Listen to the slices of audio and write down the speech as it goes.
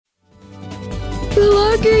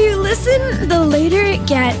longer you listen, the later it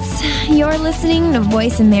gets. You're listening to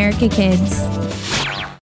Voice America Kids.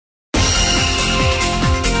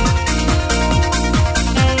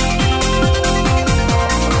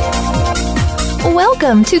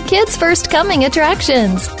 Welcome to Kids First Coming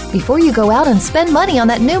Attractions. Before you go out and spend money on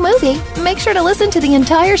that new movie, make sure to listen to the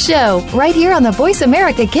entire show right here on the Voice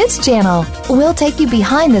America Kids channel. We'll take you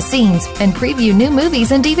behind the scenes and preview new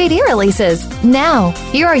movies and DVD releases. Now,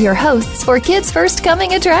 here are your hosts for Kids First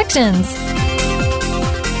Coming Attractions.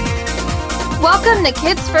 Welcome to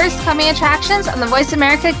Kids First Coming Attractions on the Voice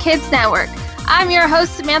America Kids Network. I'm your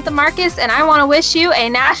host, Samantha Marcus, and I want to wish you a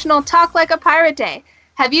National Talk Like a Pirate Day.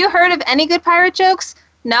 Have you heard of any good pirate jokes?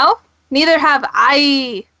 No? Neither have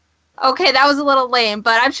I. Okay, that was a little lame,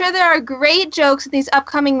 but I'm sure there are great jokes in these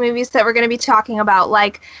upcoming movies that we're going to be talking about,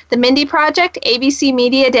 like The Mindy Project, ABC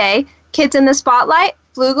Media Day, Kids in the Spotlight,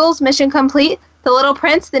 Flugels, Mission Complete, The Little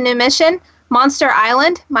Prince, The New Mission, Monster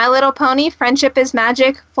Island, My Little Pony, Friendship is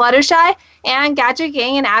Magic, Fluttershy, and Gadget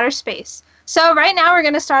Gang in Outer Space. So right now we're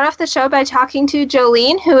going to start off the show by talking to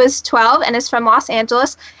Jolene, who is 12 and is from Los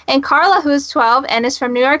Angeles, and Carla, who is 12 and is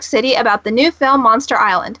from New York City, about the new film Monster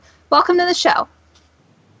Island. Welcome to the show.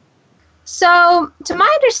 So, to my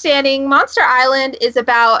understanding, Monster Island is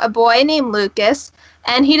about a boy named Lucas,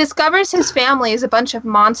 and he discovers his family is a bunch of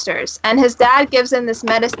monsters, and his dad gives him this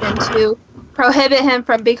medicine to prohibit him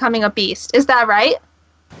from becoming a beast. Is that right?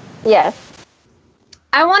 Yes.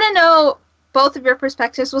 I want to know both of your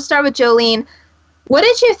perspectives. We'll start with Jolene. What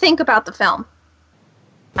did you think about the film?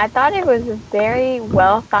 I thought it was a very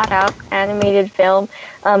well thought out animated film.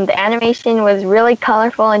 The animation was really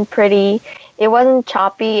colorful and pretty. It wasn't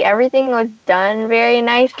choppy. Everything was done very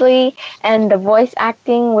nicely, and the voice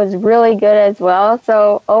acting was really good as well.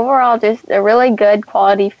 So overall, just a really good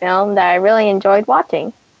quality film that I really enjoyed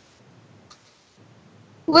watching.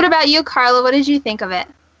 What about you, Carla? What did you think of it?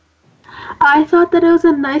 I thought that it was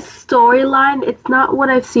a nice storyline. It's not what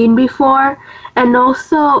I've seen before. And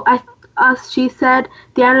also, as she said,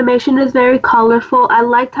 the animation is very colorful. I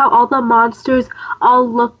liked how all the monsters all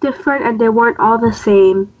look different and they weren't all the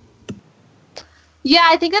same. Yeah,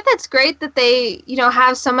 I think that's great that they,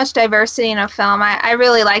 have so much diversity in a film. I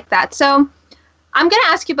really like that. So I'm going to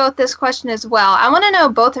ask you both this question as well. I want to know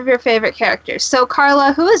both of your favorite characters. So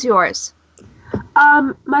Carla, who is yours?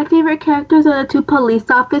 My favorite characters are the two police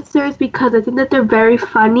officers because I think that they're very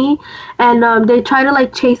funny, and they try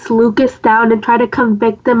to chase Lucas down and try to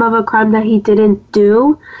convict him of a crime that he didn't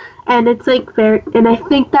do, and it's and I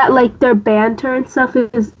think that their banter and stuff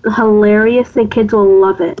is hilarious and kids will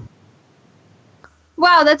love it.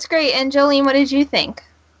 Wow, that's great. And Jolene, what did you think?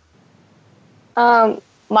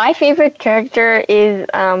 My favorite character is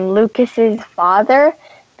Lucas's father,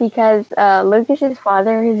 because Lucas's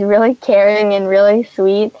father is really caring and really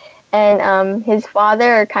sweet, and his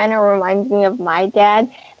father kind of reminds me of my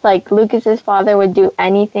dad. Lucas's father would do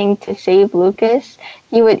anything to save Lucas.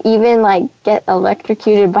 He would even get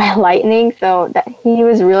electrocuted by lightning, so that he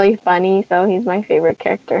was really funny, so he's my favorite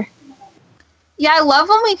character. Yeah, I love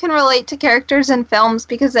when we can relate to characters in films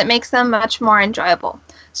because it makes them much more enjoyable.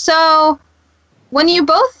 So, when you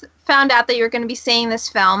both found out that you were going to be seeing this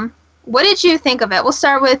film, what did you think of it? We'll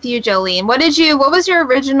start with you, Jolene. What was your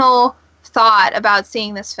original thought about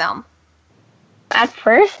seeing this film? At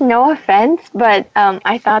first, no offense, but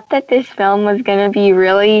I thought that this film was going to be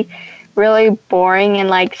really, really boring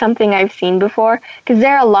and something I've seen before. Because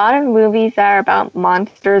there are a lot of movies that are about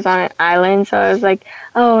monsters on an island, so I was like,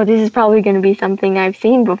 oh, this is probably going to be something I've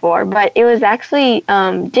seen before. But it was actually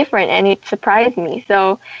different, and it surprised me.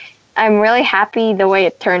 So I'm really happy the way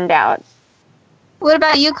it turned out. What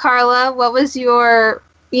about you, Carla? What was your,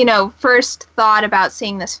 first thought about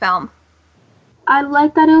seeing this film? I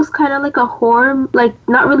like that it was kind of like a horror,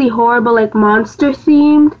 not really horror, but monster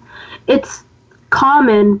themed. It's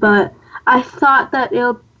common, but I thought that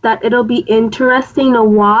it'll be interesting to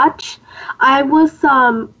watch. I was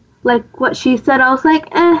what she said, I was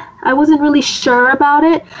I wasn't really sure about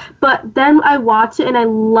it, but then I watched it and I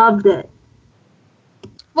loved it.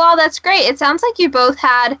 Well, that's great. It sounds like you both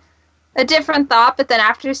had a different thought, but then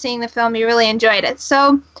after seeing the film, you really enjoyed it.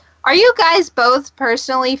 So, are you guys both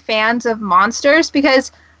personally fans of monsters?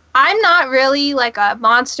 Because I'm not really a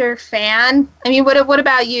monster fan. I mean, what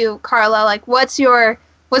about you, Carla? What's your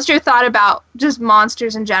thought about just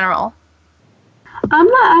monsters in general? I'm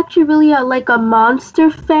not actually really a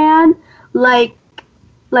monster fan. Like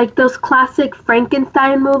those classic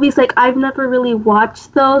Frankenstein movies. I've never really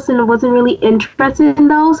watched those and wasn't really interested in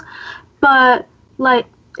those. But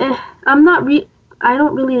I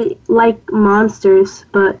don't really like monsters,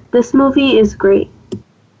 but this movie is great.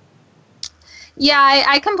 Yeah,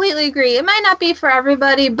 I completely agree. It might not be for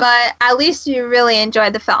everybody, but at least you really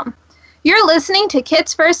enjoyed the film. You're listening to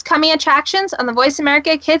Kids First Coming Attractions on the Voice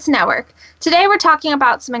America Kids Network. Today we're talking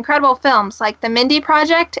about some incredible films like The Mindy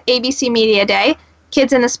Project, ABC Media Day,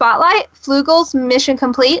 Kids in the Spotlight, Flugels, Mission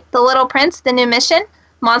Complete, The Little Prince, The New Mission,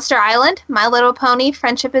 Monster Island, My Little Pony,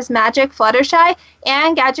 Friendship is Magic, Fluttershy,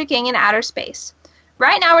 and Gadget Gang in Outer Space.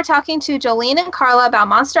 Right now we're talking to Jolene and Carla about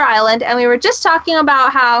Monster Island, and we were just talking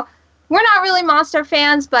about how we're not really monster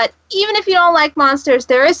fans, but even if you don't like monsters,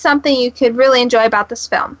 there is something you could really enjoy about this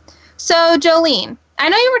film. So, Jolene, I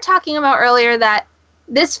know you were talking about earlier that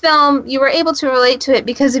this film, you were able to relate to it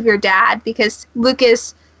because of your dad, because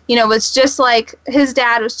Lucas, was just like, his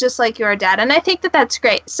dad was just like your dad, and I think that that's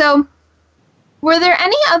great. So, were there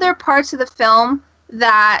any other parts of the film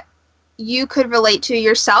that you could relate to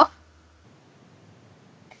yourself?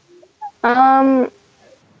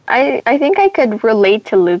 I think I could relate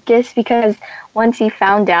to Lucas because once he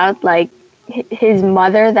found out, like, his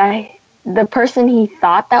mother, that the person he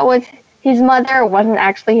thought that was his mother wasn't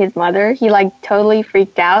actually his mother, he, like, totally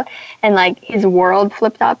freaked out and, like, his world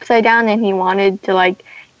flipped upside down and he wanted to, like,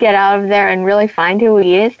 get out of there and really find who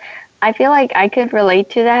he is. I feel like I could relate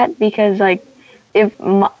to that because, like, if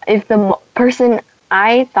the person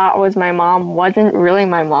I thought was my mom wasn't really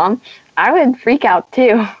my mom, I would freak out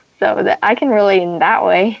too. So that I can relate in that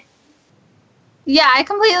way. Yeah, I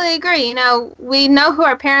completely agree. We know who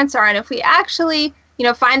our parents are, and if we actually,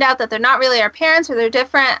 find out that they're not really our parents or they're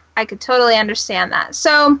different, I could totally understand that.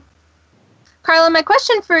 So, Carla, my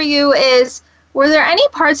question for you is, were there any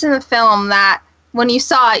parts in the film that when you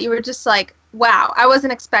saw it, you were just like, wow, I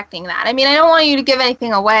wasn't expecting that? I mean, I don't want you to give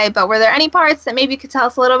anything away, but were there any parts that maybe you could tell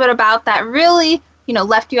us a little bit about that really,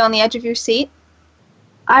 left you on the edge of your seat?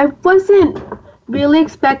 I wasn't really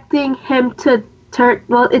expecting him to turn,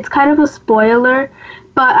 well, it's kind of a spoiler,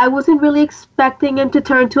 but I wasn't really expecting him to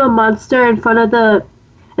turn to a monster in front of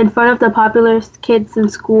the popular kids in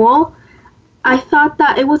school. I thought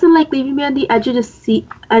that it wasn't like leaving me on the edge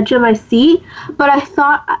of my seat, but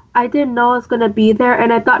I didn't know it was gonna be there,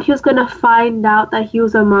 and I thought he was gonna find out that he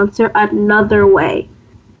was a monster another way.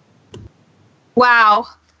 Wow,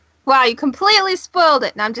 you completely spoiled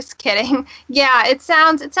it. No, I'm just kidding. Yeah, it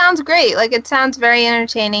sounds great. Like, it sounds very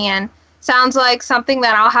entertaining and sounds like something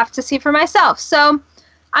that I'll have to see for myself. So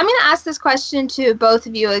I'm going to ask this question to both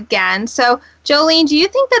of you again. So, Jolene, do you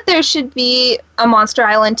think that there should be a Monster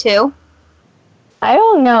Island 2? I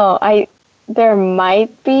don't know. There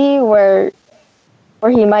might be where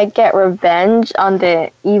he might get revenge on his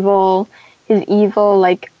evil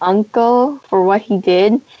like uncle for what he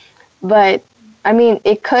did, but I mean,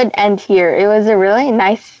 it could end here. It was a really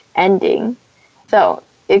nice ending. So,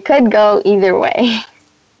 it could go either way.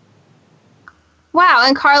 Wow,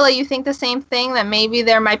 and Carla, you think the same thing, that maybe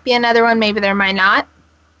there might be another one, maybe there might not?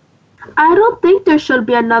 I don't think there should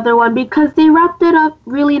be another one because they wrapped it up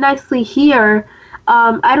really nicely here.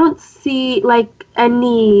 I don't see, like,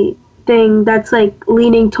 anything that's, like,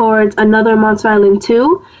 leaning towards another Monster Island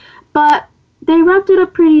 2, but they wrapped it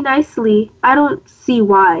up pretty nicely. I don't see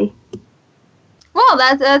why. Well,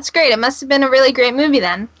 that's great. It must have been a really great movie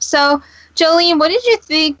then. So, Jolene, what did you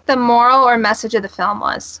think the moral or message of the film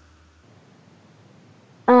was?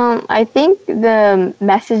 I think the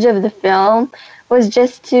message of the film was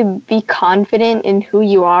just to be confident in who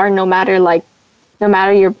you are, no matter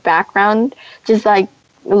your background. Just, like,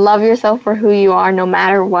 love yourself for who you are, no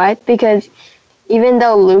matter what. Because even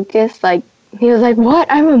though Lucas, like, he was like,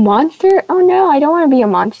 what? I'm a monster? Oh no, I don't want to be a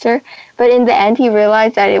monster. But in the end, he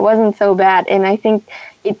realized that it wasn't so bad. And I think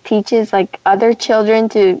it teaches, like, other children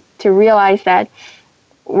to realize that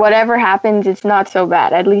whatever happens, it's not so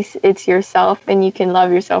bad. At least it's yourself, and you can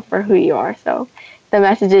love yourself for who you are. So the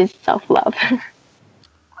message is self-love.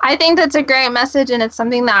 I think that's a great message, and it's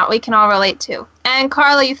something that we can all relate to. And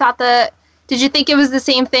Carla, did you think it was the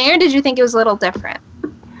same thing, or did you think it was a little different?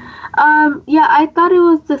 Yeah, I thought it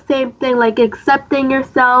was the same thing, like accepting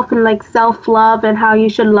yourself and, like, self-love and how you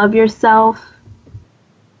should love yourself.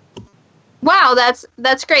 Wow,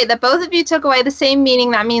 that's great that both of you took away the same meaning.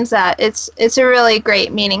 That means that it's a really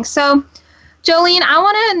great meaning. So, Jolene, I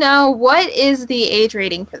want to know, what is the age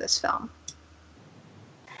rating for this film?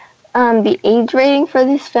 The age rating for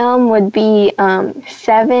this film would be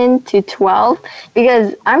 7 to 12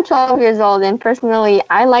 because I'm 12 years old and personally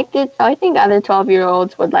I liked it, so I think other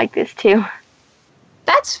 12-year-olds would like this too.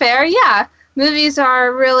 That's fair, yeah. Movies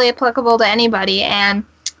are really applicable to anybody, and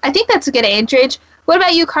I think that's a good age range. What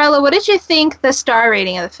about you, Carla? What did you think the star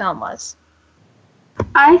rating of the film was?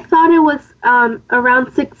 I thought it was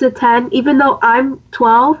around 6 to 10. Even though I'm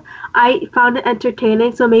 12, I found it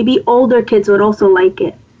entertaining, so maybe older kids would also like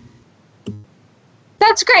it.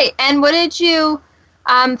 That's great. And what did you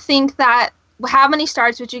think that, how many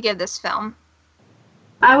stars would you give this film?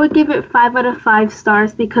 I would give it 5 out of 5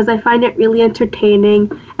 stars because I find it really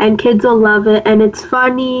entertaining and kids will love it and it's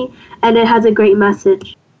funny and it has a great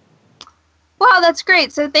message. Wow, that's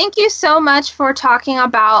great. So thank you so much for talking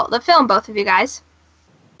about the film, both of you guys.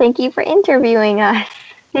 Thank you for interviewing us.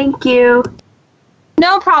 Thank you.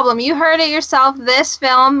 No problem. You heard it yourself. This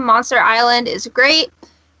film, Monster Island, is great.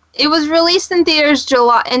 It was released in theaters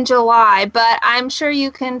in July, but I'm sure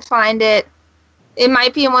you can find it. It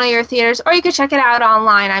might be in one of your theaters, or you could check it out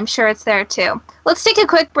online. I'm sure it's there, too. Let's take a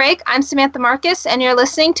quick break. I'm Samantha Marcus, and you're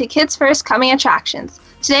listening to Kids First Coming Attractions.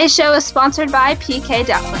 Today's show is sponsored by PK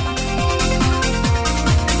Duckling.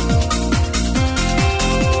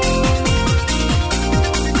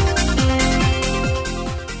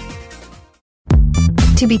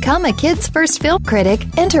 To become a Kids First Film Critic,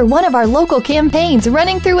 enter one of our local campaigns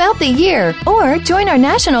running throughout the year, or join our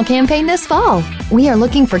national campaign this fall. We are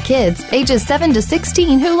looking for kids ages 7 to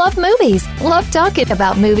 16 who love movies, love talking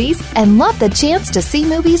about movies, and love the chance to see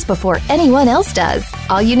movies before anyone else does.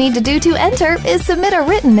 All you need to do to enter is submit a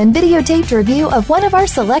written and videotaped review of one of our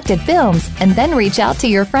selected films, and then reach out to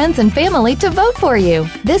your friends and family to vote for you.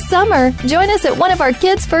 This summer, join us at one of our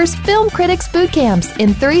Kids First Film Critics boot camps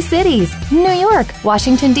in 3 cities: New York,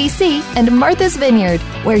 Washington, D.C., and Martha's Vineyard,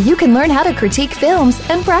 where you can learn how to critique films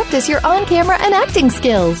and practice your on-camera and acting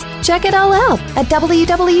skills. Check it all out at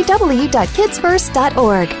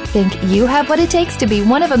www.kidsfirst.org. Think you have what it takes to be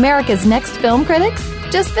one of America's next film critics?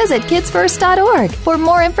 Just visit kidsfirst.org for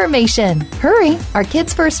more information. Hurry! Our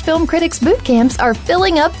Kids First Film Critics boot camps are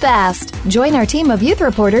filling up fast. Join our team of youth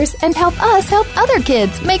reporters and help us help other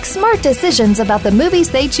kids make smart decisions about the movies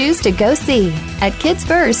they choose to go see. At Kids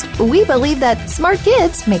First, we believe that smart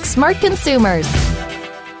kids make smart consumers.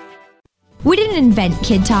 We didn't invent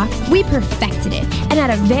Kid Talk, we perfected it, and at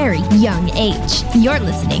a very young age. You're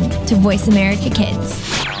listening to Voice America Kids.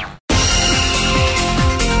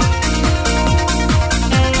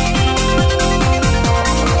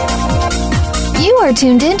 You are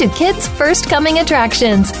tuned in to Kids First Coming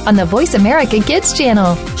Attractions on the Voice America Kids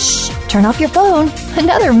channel. Shh, turn off your phone.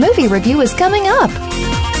 Another movie review is coming up.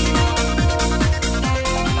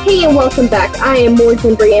 Hey and welcome back. I am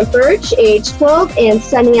Morgan Brian Birch, age 12 and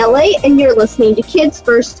sunny LA, and you're listening to Kids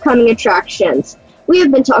First Coming Attractions. We have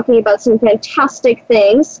been talking about some fantastic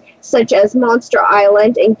things, such as Monster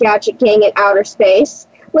Island and Gadget Gang in Outer Space.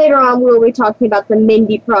 Later on, we'll be talking about the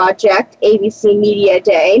Mindy Project, ABC Media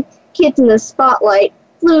Day, Kids in the Spotlight,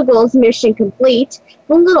 Flugels Mission Complete,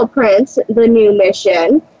 The Little Prince, The New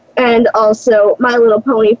Mission, and also My Little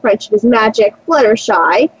Pony Friendship is Magic,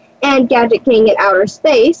 Fluttershy, and Gadget Gang in Outer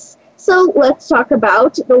Space. So let's talk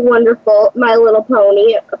about the wonderful My Little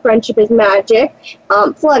Pony Friendship is Magic,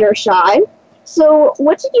 Fluttershy. So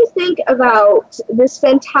what did you think about this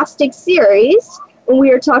fantastic series?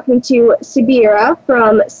 We are talking to Sabira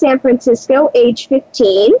from San Francisco, age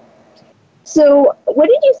 15. So what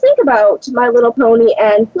did you think about My Little Pony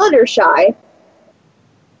and Fluttershy?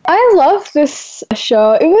 I love this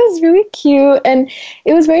show. It was really cute and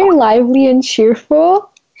it was very lively and cheerful.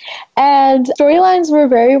 And storylines were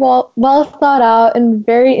very well thought out and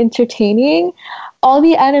very entertaining. All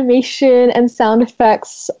the animation and sound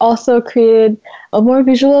effects also created a more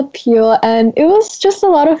visual appeal, and it was just a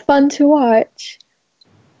lot of fun to watch.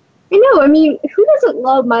 I know, I mean, who doesn't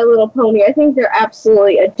love My Little Pony? I think they're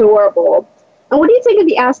absolutely adorable. And what do you think of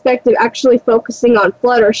the aspect of actually focusing on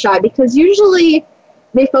Fluttershy? Because usually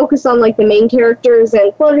they focus on, like, the main characters,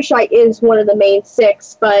 and Fluttershy is one of the main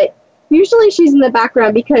 6, but usually she's in the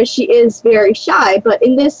background because she is very shy, but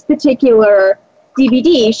in this particular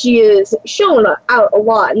DVD, she is shown out a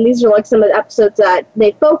lot, and these are like some of the episodes that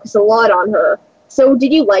they focus a lot on her. So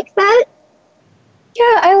did you like that?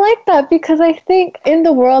 Yeah, I like that because I think in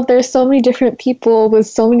the world there's so many different people with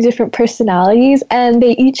so many different personalities, and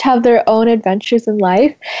they each have their own adventures in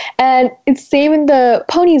life. And it's same in the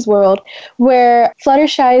ponies world, where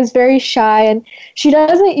Fluttershy is very shy and she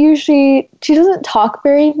doesn't talk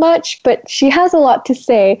very much, but she has a lot to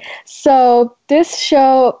say. So this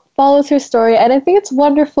show follows her story, and I think it's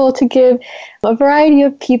wonderful to give a variety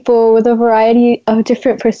of people with a variety of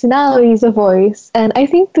different personalities a voice, and I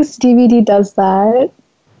think this DVD does that.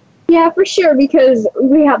 Yeah, for sure, because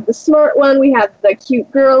we have the smart one, we have the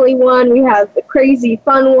cute girly one, we have the crazy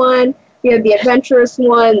fun one, we have the adventurous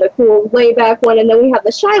one, the cool layback one, and then we have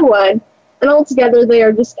the shy one, and altogether they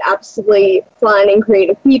are just absolutely fun and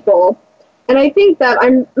creative people. And I think that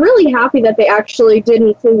I'm really happy that they actually did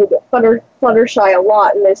include Fluttershy a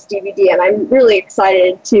lot in this DVD, and I'm really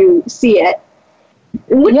excited to see it.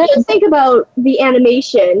 What did you think about the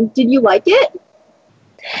animation? Did you like it?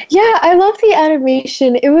 Yeah, I love the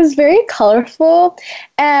animation. It was very colorful,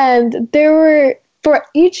 and for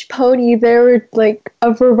each pony, there were like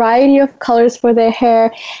a variety of colors for their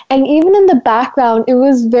hair, and even in the background, it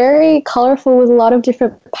was very colorful with a lot of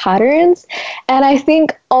different patterns, and I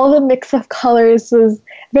think all the mix of colors was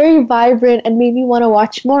very vibrant and made me want to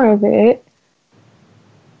watch more of it.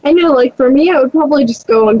 I know, like, for me, I would probably just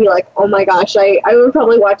go and be like, oh my gosh, I would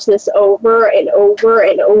probably watch this over and over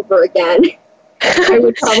and over again. I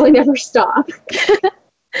would probably never stop.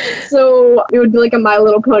 So it would be like a My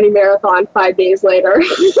Little Pony marathon 5 days later.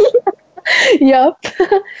 Yep.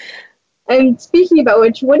 And speaking about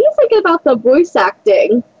which, what do you think about the voice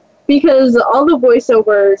acting? Because all the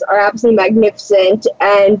voiceovers are absolutely magnificent,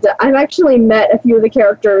 and I've actually met a few of the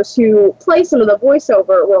characters who play some of the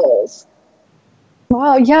voiceover roles.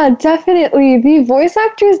 Wow, yeah, definitely. The voice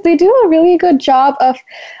actors, they do a really good job of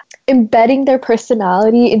embedding their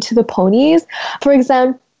personality into the ponies. For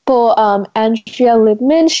example, Andrea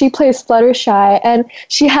Libman, she plays Fluttershy, and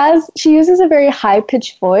she uses a very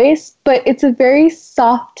high-pitched voice, but it's a very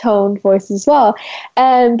soft-toned voice as well.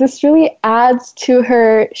 And this really adds to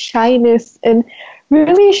her shyness and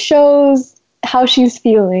really shows how she's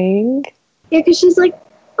feeling. Yeah, because she's like,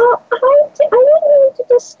 oh, I didn't mean to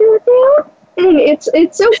disturb you. And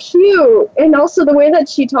it's so cute. And also the way that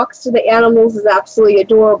she talks to the animals is absolutely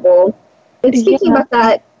adorable. And speaking about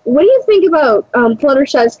that, what do you think about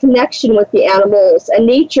Fluttershy's connection with the animals and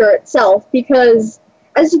nature itself? Because,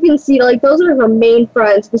 as you can see, like, those are her main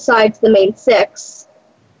friends besides the main 6.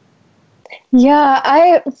 Yeah,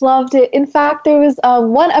 I loved it. In fact, there was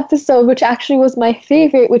one episode which actually was my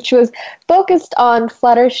favorite, which was focused on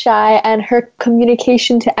Fluttershy and her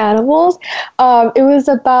communication to animals. It was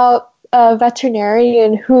about a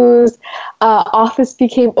veterinarian whose office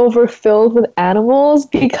became overfilled with animals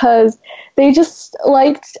because they just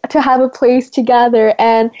liked to have a place together.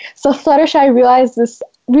 And so Fluttershy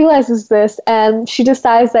realizes this, and she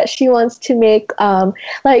decides that she wants to make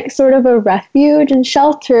like sort of a refuge and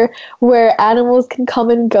shelter where animals can come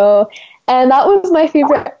and go. And that was my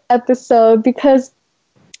favorite episode because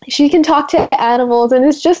she can talk to animals, and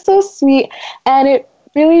it's just so sweet, and it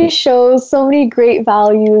really shows so many great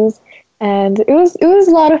values. And it was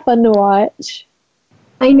a lot of fun to watch.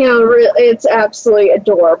 I know, it's absolutely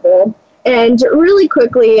adorable. And really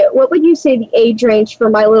quickly, what would you say the age range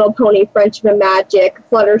for My Little Pony Friendship and Magic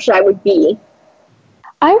Fluttershy would be?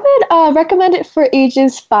 I would recommend it for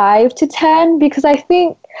ages 5 to 10 because I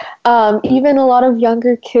think even a lot of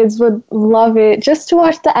younger kids would love it just to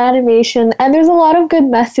watch the animation. And there's a lot of good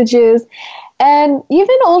messages. And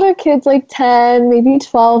even older kids like 10, maybe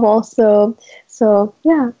 12 also. So,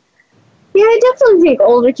 yeah. Yeah, I definitely think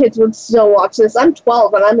older kids would still watch this. I'm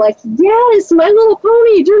 12, and I'm like, yes, My Little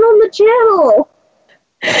Pony, turn on the channel.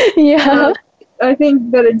 Yeah. I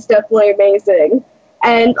think that it's definitely amazing.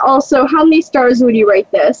 And also, how many stars would you rate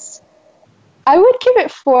this? I would give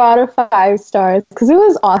it 4 out of 5 stars, because it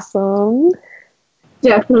was awesome.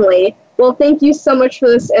 Definitely. Well, thank you so much for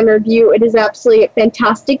this interview. It is absolutely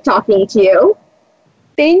fantastic talking to you.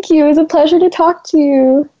 Thank you. It was a pleasure to talk to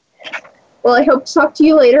you. Well, I hope to talk to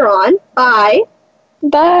you later on. Bye.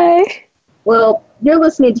 Bye. Well, you're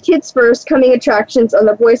listening to Kids First, Coming Attractions on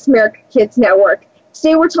the Voice America Kids Network.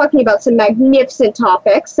 Today we're talking about some magnificent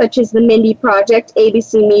topics, such as the Mindy Project,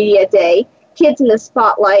 ABC Media Day, Kids in the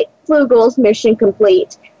Spotlight, Flugels Mission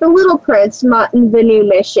Complete, The Little Prince, The New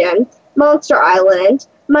Mission, Monster Island,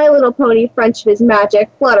 My Little Pony Friendship is Magic,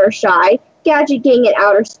 Fluttershy, Gadget Gang in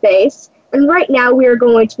Outer Space, and right now we are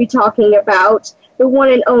going to be talking about the one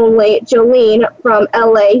and only Jolene from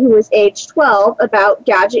LA, who is age 12, about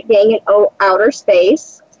Gadget Gang in Outer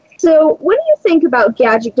Space. So, what do you think about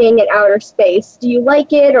Gadget Gang in Outer Space? Do you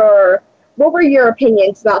like it, or what were your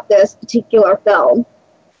opinions about this particular film?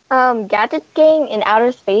 Gadget Gang in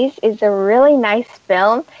Outer Space is a really nice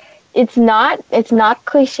film. It's not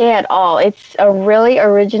cliche at all. It's a really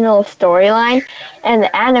original storyline, and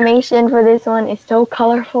the animation for this one is so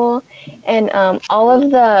colorful, and all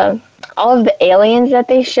of the aliens that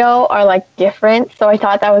they show are like different, so I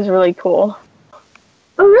thought that was really cool.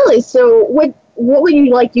 Oh, really? So what would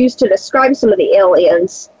you like use to describe some of the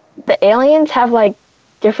aliens? The aliens have like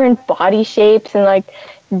different body shapes and like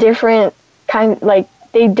different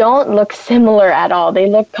they don't look similar at all. They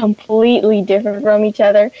look completely different from each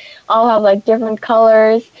other. All have like different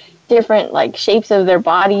colors, different like shapes of their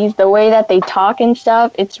bodies, the way that they talk and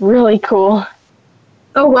stuff. It's really cool.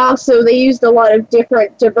 Oh, wow. So they used a lot of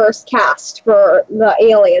different diverse cast for the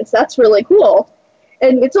aliens. That's really cool.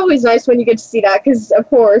 And it's always nice when you get to see that because, of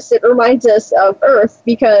course, it reminds us of Earth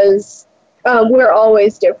because we're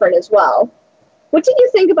always different as well. What did you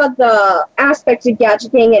think about the aspect of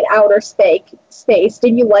Gadget Gang in outer space?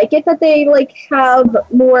 Did you like it that they have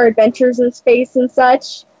more adventures in space and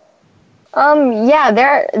such? Yeah,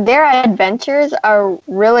 their adventures are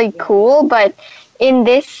really cool, but in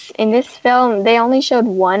this film they only showed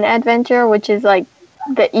one adventure, which is the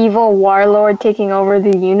evil warlord taking over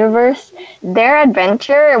the universe. Their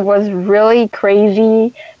adventure was really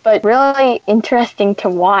crazy, but really interesting to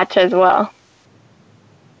watch as well.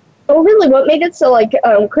 Oh, really? What made it so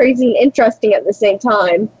crazy and interesting at the same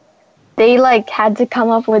time? They had to come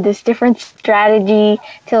up with this different strategy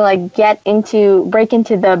to break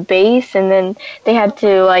into the base, and then they had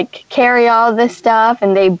to carry all this stuff,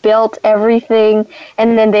 and they built everything,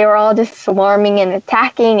 and then they were all just swarming and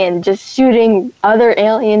attacking and just shooting other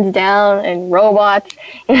aliens down and robots.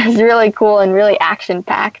 It was really cool and really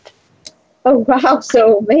action-packed. Oh, wow.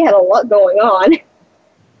 So they had a lot going on.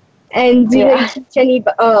 And do they teach any,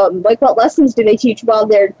 what lessons do they teach while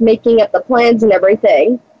they're making up the plans and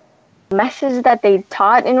everything? The message that they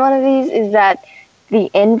taught in one of these is that the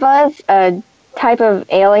Invas, a type of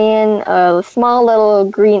alien, a small little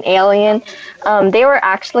green alien, they were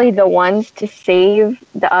actually the ones to save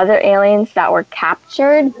the other aliens that were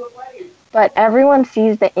captured. But everyone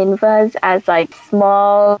sees the Invas as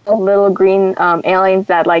small little green aliens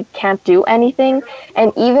that can't do anything.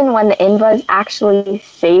 And even when the Invas actually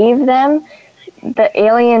save them, the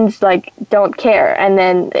aliens don't care, and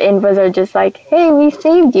then the Invas are just hey, we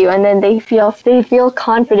saved you, and then they feel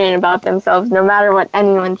confident about themselves no matter what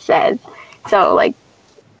anyone says. So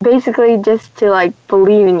basically just to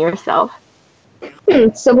believe in yourself.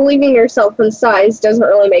 So believing yourself in size doesn't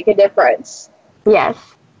really make a difference. Yes.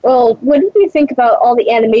 Well, what did you think about all the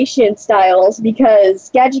animation styles? Because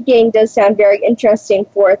Gadget Gang does sound very interesting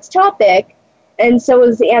for its topic, and so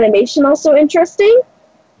is the animation also interesting?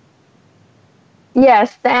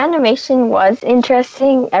 Yes, the animation was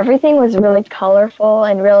interesting. Everything was really colorful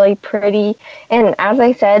and really pretty. And as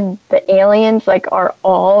I said, the aliens are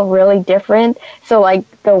all really different. So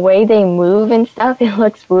the way they move and stuff, it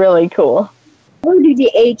looks really cool. What would be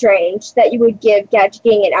the age range that you would give Gadget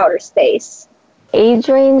Gang in outer space? Age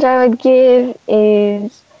range I would give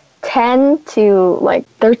is 10 to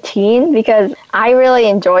 13, because I really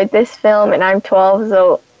enjoyed this film and I'm 12,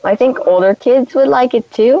 so I think older kids would like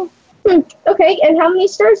it too. Okay, and how many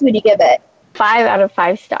stars would you give it? 5 out of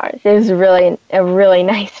 5 stars. It was really a really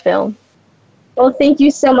nice film. Well, thank you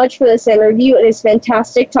so much for this interview. It is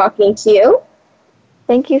fantastic talking to you.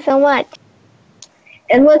 Thank you so much.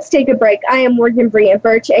 And let's take a break. I am Morgan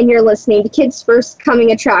Brian-Birch, and you're listening to Kids First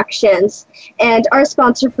Coming Attractions. And our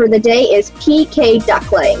sponsor for the day is PK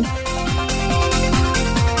Duckling.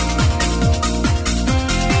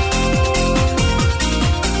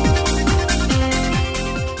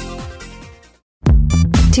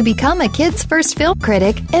 To become a Kids First Film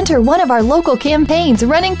Critic, enter one of our local campaigns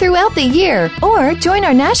running throughout the year, or join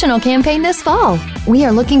our national campaign this fall. We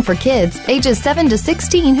are looking for kids ages 7 to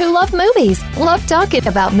 16 who love movies, love talking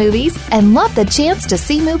about movies, and love the chance to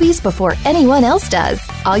see movies before anyone else does.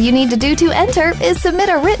 All you need to do to enter is submit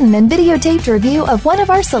a written and videotaped review of one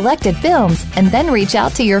of our selected films, and then reach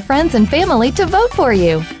out to your friends and family to vote for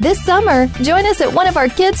you. This summer, join us at one of our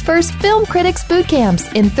Kids First Film Critics boot camps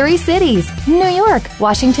in 3 cities: New York,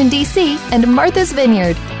 Washington, D.C., and Martha's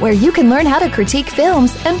Vineyard, where you can learn how to critique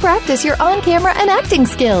films and practice your on-camera and acting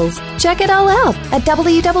skills. Check it all out at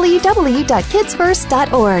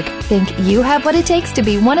www.kidsfirst.org. Think you have what it takes to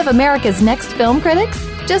be one of America's next film critics?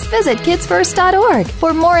 Just visit kidsfirst.org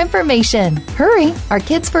for more information. Hurry! Our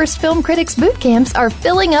Kids First Film Critics boot camps are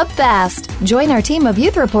filling up fast. Join our team of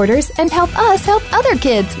youth reporters and help us help other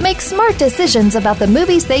kids make smart decisions about the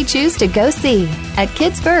movies they choose to go see. At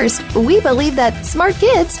Kids First, we believe that smart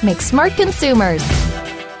kids make smart consumers.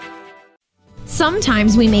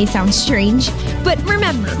 Sometimes we may sound strange, but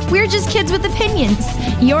remember, we're just kids with opinions.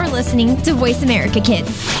 You're listening to Voice America Kids.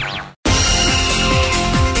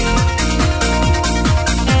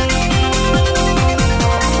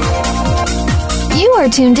 You are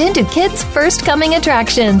tuned in to Kids First Coming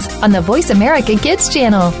Attractions on the Voice America Kids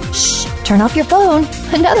channel. Shh! Turn off your phone.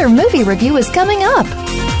 Another movie review is coming up.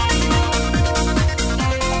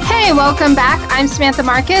 Hey, welcome back. I'm Samantha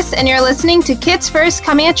Marcus, and you're listening to Kids First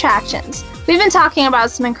Coming Attractions. We've been talking about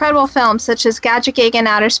some incredible films such as Gadget Gang in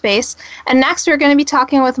Outer Space, and next we're going to be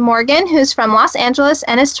talking with Morgan, who's from Los Angeles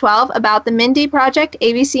and is 12, about the Mindy Project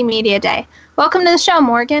ABC Media Day. Welcome to the show,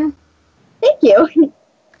 Morgan. Thank you.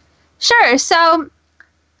 Sure. So,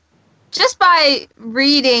 just by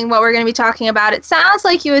reading what we're going to be talking about, it sounds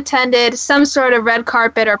like you attended some sort of red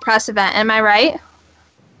carpet or press event. Am I right?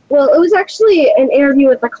 Well, it was actually an interview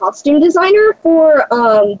with the costume designer for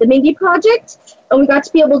the Mindy Project. and we got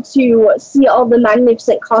to be able to see all the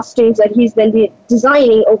magnificent costumes that he's been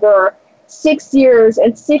designing over 6 years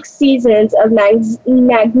and 6 seasons of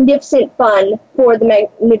magnificent fun for the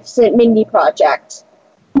Magnificent Mindy Project.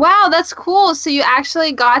 Wow, that's cool. So you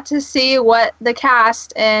actually got to see what the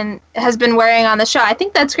cast has been wearing on the show. I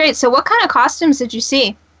think that's great. So what kind of costumes did you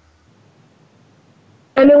see?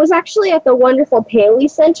 It was actually at the wonderful Paley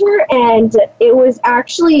Center, and it was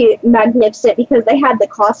actually magnificent because they had the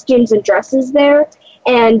costumes and dresses there,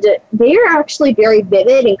 and they are actually very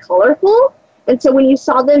vivid and colorful. And so when you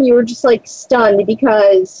saw them, you were just like stunned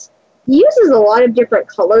because he uses a lot of different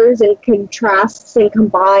colors and contrasts and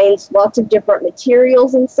combines lots of different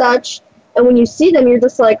materials and such. And when you see them, you're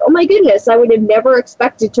just like, oh my goodness, I would have never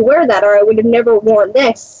expected to wear that, or I would have never worn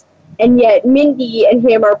this. And yet Mindy and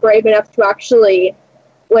him are brave enough to actually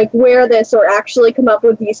wear this or actually come up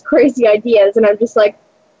with these crazy ideas. And I'm just like,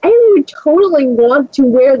 I would totally want to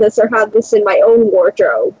wear this or have this in my own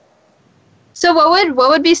wardrobe. So what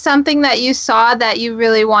would be something that you saw that you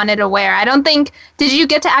really wanted to wear? Did you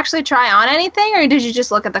get to actually try on anything, or did you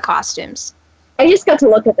just look at the costumes? I just got to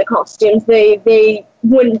look at the costumes. They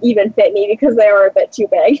wouldn't even fit me because they are a bit too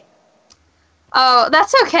big. Oh,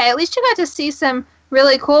 that's okay. At least you got to see some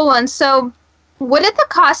really cool ones. So what did the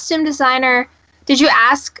costume designer, did you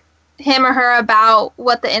ask him or her about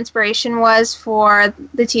what the inspiration was for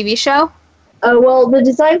the TV show? Well, the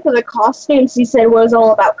design for the costumes, he said, was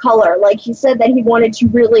all about color. He said that he wanted to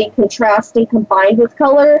really contrast and combine with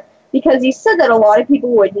color, because he said that a lot of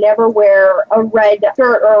people would never wear a red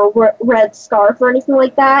shirt or red scarf or anything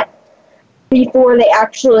like that before they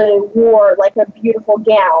actually wore, a beautiful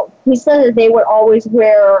gown. He said that they would always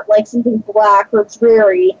wear, something black or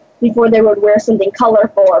dreary before they would wear something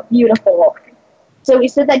colorful or beautiful. So he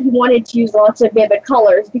said that he wanted to use lots of vivid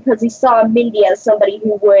colors because he saw Mindy as somebody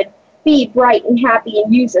who would be bright and happy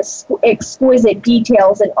and use exquisite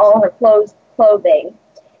details in all her clothing.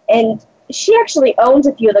 And she actually owns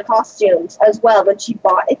a few of the costumes as well, and she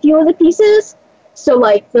bought a few of the pieces. So,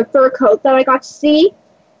 the fur coat that I got to see,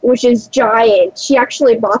 which is giant, she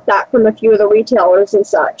actually bought that from a few of the retailers and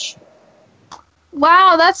such.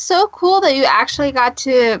 Wow, that's so cool that you actually got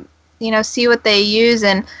to, see what they use.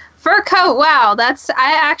 And fur coat, wow,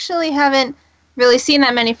 I actually haven't really seen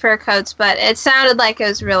that many fur coats, but it sounded like it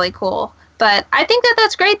was really cool. But I think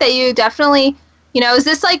that's great that you definitely, is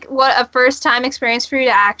this a first time experience for you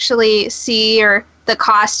to actually see the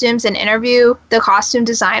costumes and interview the costume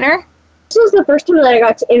designer? This was the first time that I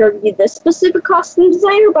got to interview this specific costume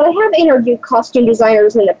designer, but I have interviewed costume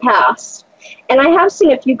designers in the past. And I have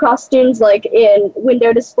seen a few costumes in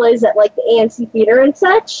window displays at the ANC Theater and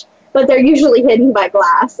such, but they're usually hidden by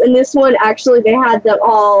glass. And this one, actually, they had them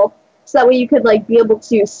all so that way you could be able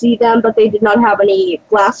to see them, but they did not have any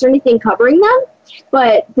glass or anything covering them.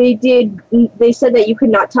 But they said that you could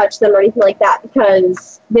not touch them or anything like that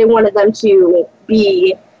because they wanted them to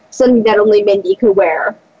be something that only Mindy could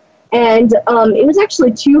wear. And it was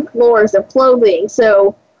actually 2 floors of clothing.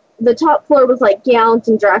 So the top floor was gowns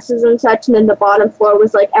and dresses and such, and then the bottom floor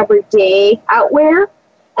was everyday outwear.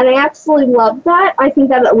 And I absolutely loved that. I think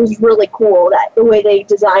that was really cool, the way they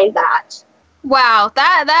designed that. Wow,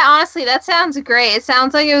 that honestly, that sounds great. It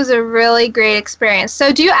sounds like it was a really great experience.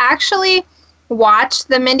 So do you actually watch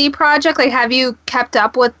the Mindy Project? Have you kept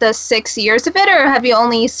up with the 6 years of it, or have you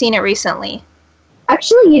only seen it recently?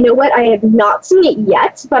 Actually, you know what? I have not seen it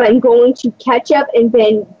yet, but I'm going to catch up and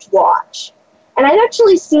binge watch. And I've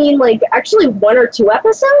actually seen, 1 or 2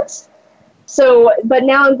 episodes. So, but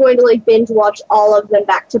now I'm going to, binge watch all of them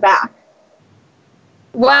back to back.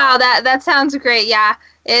 Wow, that sounds great. Yeah,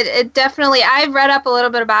 it definitely, I've read up a little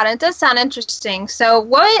bit about it. It does sound interesting. So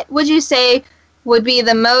what would you say would be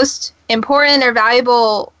the most important or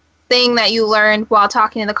valuable thing that you learned while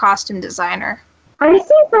talking to the costume designer? I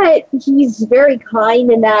think that he's very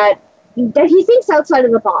kind and that he thinks outside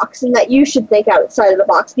of the box, and that you should think outside of the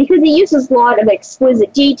box, because he uses a lot of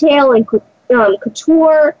exquisite detail and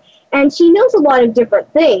couture, and he knows a lot of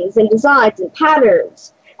different things and designs and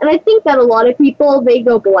patterns. And I think that a lot of people, they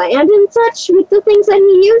go bland and such with the things that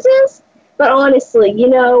he uses. But honestly,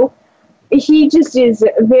 he just is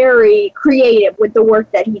very creative with the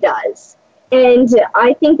work that he does. And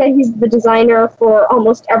I think that he's the designer for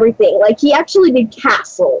almost everything. He actually did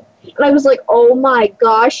Castle. And I was like, oh my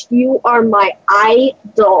gosh, you are my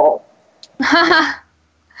idol.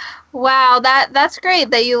 Wow, that's great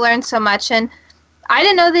that you learned so much. And I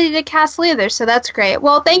didn't know that he did Castle either, so that's great.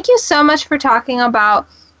 Well, thank you so much for talking about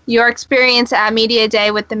your experience at Media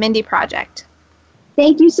Day with the Mindy Project.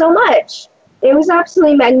 Thank you so much. It was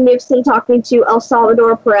absolutely magnificent talking to El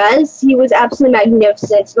Salvador Perez. He was absolutely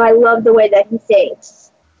magnificent, and I love the way that he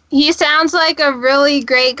thinks. He sounds like a really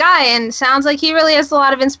great guy and sounds like he really has a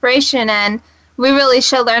lot of inspiration, and we really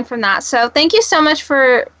should learn from that. So thank you so much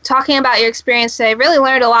for talking about your experience today. I really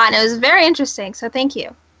learned a lot, and it was very interesting, so thank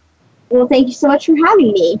you. Well, thank you so much for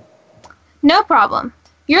having me. No problem.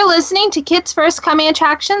 You're listening to Kids First Coming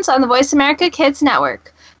Attractions on the Voice America Kids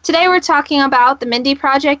Network. Today we're talking about the Mindy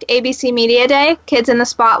Project ABC Media Day, Kids in the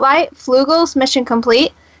Spotlight, Flugels, Mission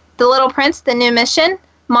Complete, The Little Prince, The New Mission,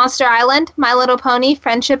 Monster Island, My Little Pony,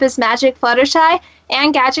 Friendship is Magic, Fluttershy,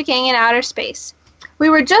 and Gadget Gang in Outer Space. We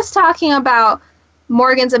were just talking about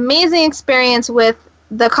Morgan's amazing experience with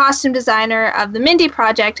the costume designer of the Mindy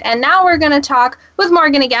Project, and now we're going to talk with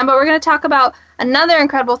Morgan again, but we're going to talk about another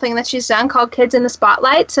incredible thing that she's done called Kids in the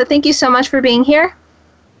Spotlight. So thank you so much for being here.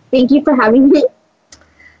 Thank you for having me.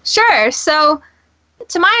 Sure. So,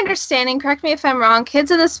 to my understanding, correct me if I'm wrong, Kids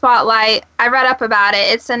in the Spotlight, I read up about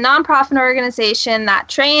it. It's a nonprofit organization that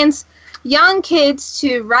trains young kids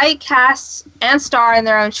to write, cast, and star in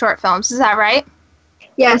their own short films. Is that right?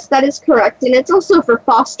 Yes, that is correct. And it's also for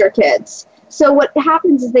foster kids. So what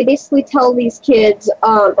happens is they basically tell these kids,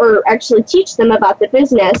 or actually teach them about the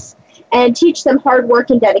business, and teach them hard work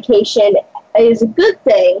and dedication is a good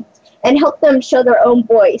thing, and help them show their own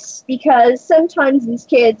voice. Because sometimes these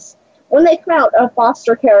kids, when they come out of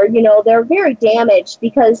foster care, they're very damaged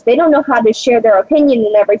because they don't know how to share their opinion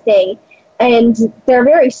and everything, and they're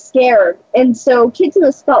very scared. And so Kids in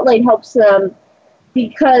the Spotlight helps them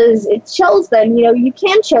because it shows them, you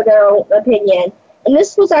can share their own opinion. And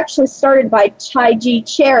this was actually started by Taiji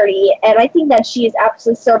Charity, and I think that she is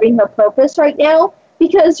absolutely serving her purpose right now,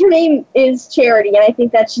 because her name is Charity, and I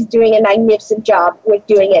think that she's doing a magnificent job with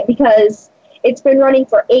doing it, because it's been running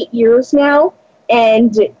for 8 years now,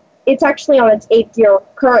 and it's actually on its 8th year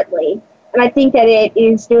currently. And I think that it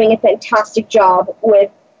is doing a fantastic job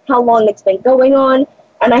with how long it's been going on,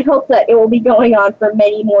 and I hope that it will be going on for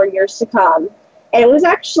many more years to come. And it was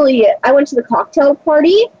actually, I went to the cocktail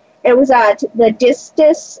party. It was at the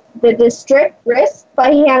District Risk by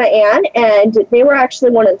Hannah Ann, and they were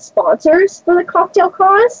actually one of the sponsors for the cocktail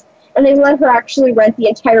cause, and they let her actually rent the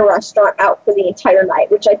entire restaurant out for the entire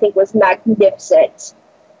night, which I think was magnificent.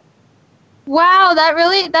 Wow,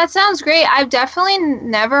 that sounds great. I've definitely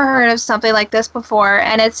never heard of something like this before,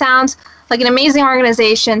 and it sounds like an amazing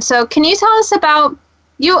organization. So can you tell us about,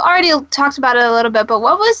 you already talked about it a little bit, but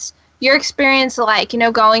what was your experience like,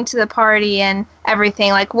 going to the party and everything?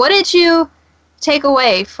 Like, what did you take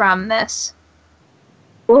away from this?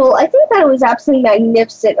 Well, I think that it was absolutely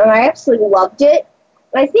magnificent, and I absolutely loved it.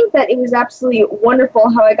 And I think that it was absolutely wonderful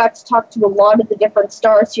how I got to talk to a lot of the different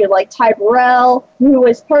stars here, like Ty Burrell, who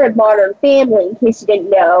was part of Modern Family, in case you didn't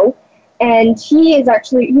know. And he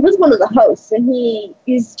was one of the hosts, and he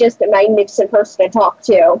is just a magnificent person to talk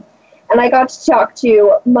to. And I got to talk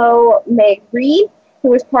to Mo Meg-Reed, who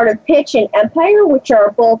was part of Pitch and Empire, which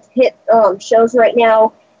are both hit shows right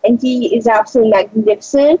now, and he is absolutely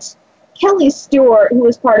magnificent. Kelly Stewart, who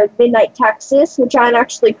was part of Midnight Texas, which I'm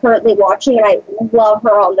actually currently watching, and I love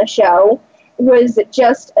her on the show, was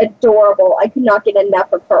just adorable. I could not get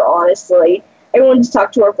enough of her, honestly. I wanted to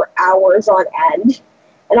talk to her for hours on end.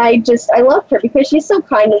 And I loved her because she's so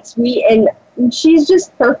kind and sweet, and she's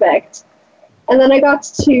just perfect. And then I got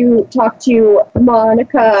to talk to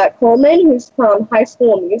Monica Coleman, who's from High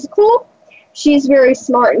School Musical. She's very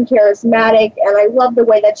smart and charismatic, and I love the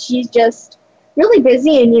way that she's just really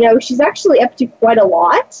busy, and, she's actually up to quite a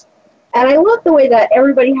lot. And I love the way that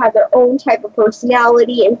everybody has their own type of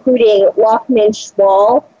personality, including Lockman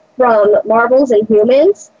Schwall from Marvels and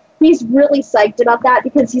Humans. He's really psyched about that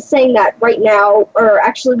because he's saying that right now, or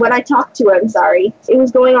actually when I talked to him, it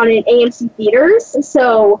was going on in AMC theaters,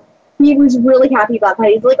 so he was really happy about that.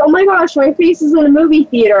 He's like, oh my gosh, my face is in a movie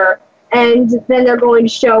theater. And then they're going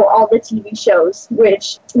to show all the TV shows,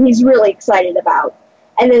 which he's really excited about.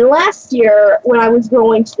 And then last year, when I was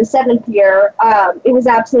going to the 7th year, it was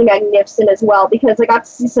absolutely magnificent as well, because I got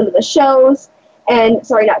to see some of the shows, and,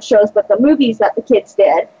 sorry, not shows, but the movies that the kids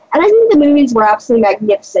did. And I think the movies were absolutely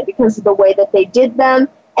magnificent because of the way that they did them,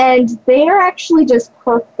 and they are actually just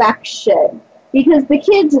perfection. Because the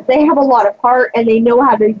kids, they have a lot of heart, and they know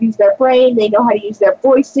how to use their brain, they know how to use their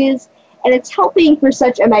voices, and it's helping for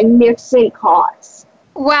such a magnificent cause.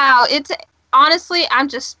 Wow, honestly, I'm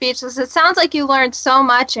just speechless. It sounds like you learned so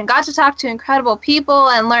much and got to talk to incredible people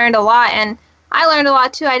and learned a lot, and I learned a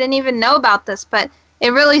lot too. I didn't even know about this, but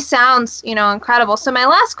it really sounds, incredible. So my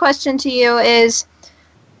last question to you is,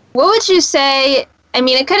 what would you say,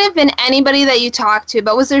 it could have been anybody that you talked to,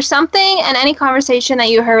 but was there something in any conversation that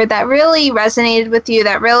you heard that really resonated with you,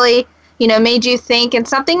 that really, made you think, and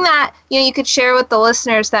something that, you could share with the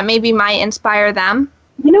listeners that maybe might inspire them?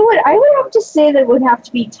 You know what? I would have to say that it would have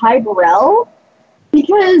to be Ty Burrell,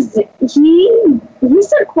 because he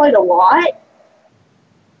said quite a lot,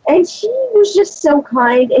 and he was just so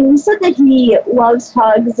kind, and he said that he loves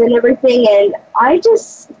hugs and everything, and I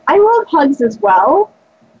love hugs as well.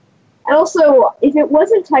 And also, if it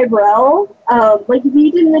wasn't Ty Burrell, like if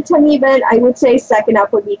he didn't attend the event, I would say second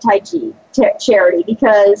up would be Tai Chi Charity,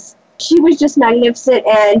 because she was just magnificent,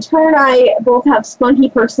 and her and I both have spunky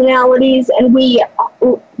personalities, and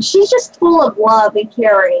she's just full of love and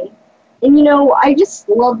caring. And, you know, I just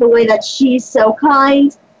love the way that she's so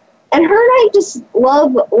kind. And her and I just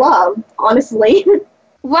love, honestly.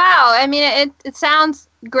 Wow. I mean, it sounds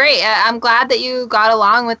great. I'm glad that you got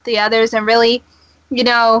along with the others and really, you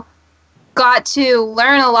know, got to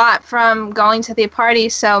learn a lot from going to the party.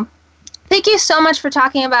 So thank you so much for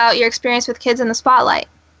talking about your experience with Kids in the Spotlight.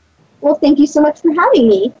 Well, thank you so much for having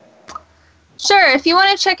me. Sure. If you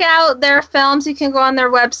want to check out their films, you can go on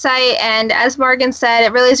their website. And as Morgan said,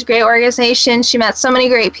 it really is a great organization. She met so many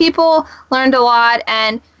great people, learned a lot,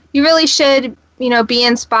 and you really should, you know, be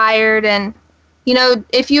inspired. And, you know,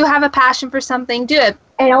 if you have a passion for something, do it.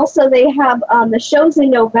 And also they have the shows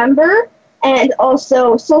in November, and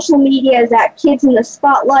also social media is at Kids in the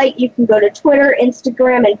Spotlight. You can go to Twitter,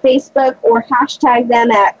 Instagram, and Facebook, or hashtag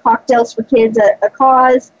them at Cocktails for Kids, a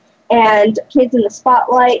cause, and Kids in the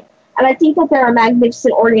Spotlight. And I think that they're a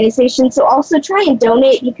magnificent organization. So also try and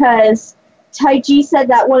donate, because Tai Chi said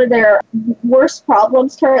that one of their worst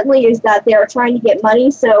problems currently is that they're trying to get money.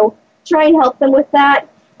 So try and help them with that.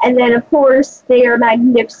 And then, of course, they are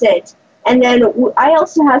magnificent. And then I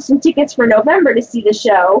also have some tickets for November to see the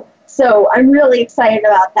show. So I'm really excited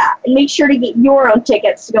about that. And make sure to get your own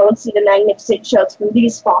tickets to go and see the magnificent shows from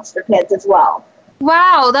these foster kids as well.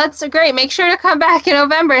 Wow, that's great. Make sure to come back in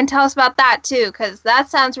November and tell us about that, too, because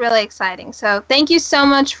that sounds really exciting. So thank you so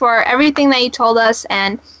much for everything that you told us,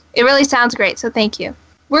 and it really sounds great, so thank you.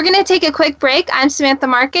 We're going to take a quick break. I'm Samantha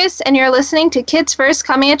Marcus, and you're listening to Kids First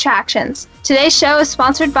Coming Attractions. Today's show is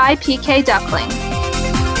sponsored by PK Duckling.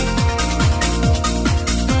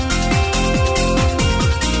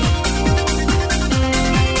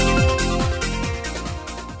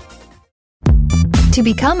 To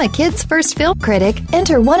become a Kids First Film Critic,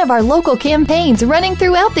 enter one of our local campaigns running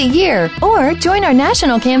throughout the year, or join our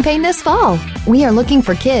national campaign this fall. We are looking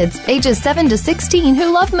for kids ages 7 to 16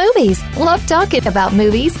 who love movies, love talking about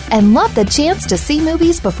movies, and love the chance to see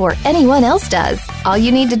movies before anyone else does. All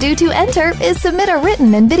you need to do to enter is submit a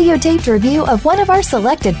written and videotaped review of one of our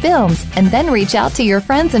selected films, and then reach out to your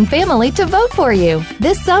friends and family to vote for you.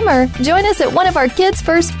 This summer, join us at one of our Kids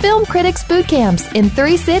First Film Critics boot camps in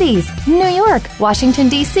 3 cities: New York, Washington,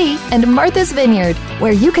 D.C., and Martha's Vineyard,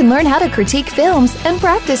 where you can learn how to critique films and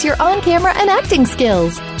practice your on-camera and acting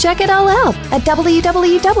skills. Check it all out at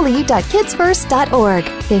www.kidsfirst.org.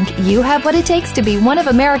 Think you have what it takes to be one of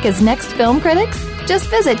America's next film critics? Just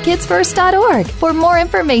visit kidsfirst.org for more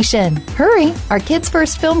information. Hurry! Our Kids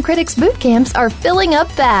First Film Critics boot camps are filling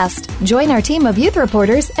up fast. Join our team of youth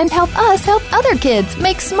reporters and help us help other kids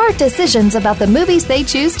make smart decisions about the movies they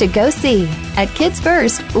choose to go see. At Kids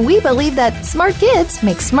First, we believe that smart kids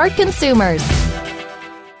make smart consumers.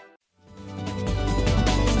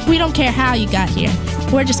 We don't care how you got here.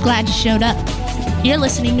 We're just glad you showed up. You're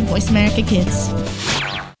listening to Voice America Kids.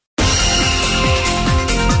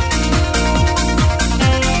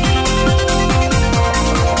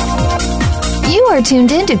 You are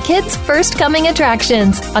tuned in to Kids First Coming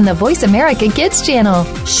Attractions on the Voice America Kids channel.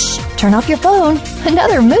 Shh, turn off your phone.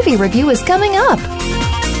 Another movie review is coming up.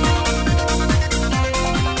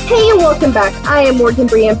 Hey, and welcome back. I am Morgan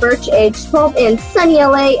Brian Birch, age 12 in sunny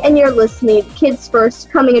LA, and you're listening to Kids First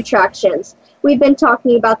Coming Attractions. We've been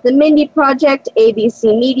talking about the Mindy Project,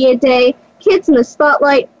 ABC Media Day, Kids in the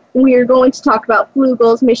Spotlight. We are going to talk about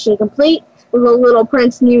Flugels Mission Complete, The Little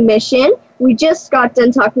Prince New Mission. We just got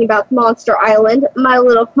done talking about Monster Island, My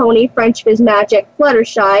Little Pony, Friendship is Magic,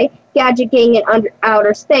 Fluttershy, Gadget Gang in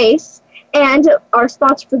Outer Space, and our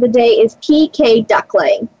sponsor for the day is PK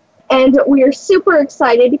Duckling. And we are super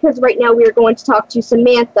excited because right now we are going to talk to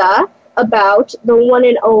Samantha about the one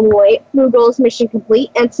and only Flugels Mission Complete,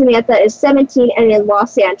 and Samantha is 17 and in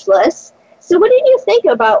Los Angeles. So what did you think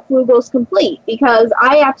about Flugels Complete? Because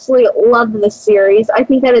I absolutely love this series. I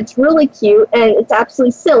think that it's really cute and it's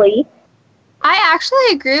absolutely silly. I actually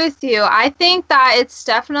agree with you. I think that it's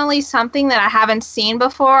definitely something that I haven't seen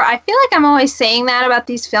before. I feel like I'm always saying that about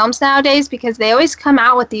these films nowadays because they always come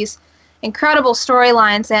out with these incredible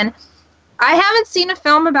storylines, and I haven't seen a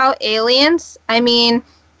film about aliens. I mean,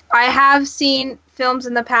 I have seen films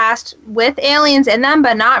in the past with aliens in them,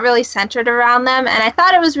 but not really centered around them, and I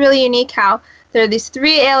thought it was really unique how there are these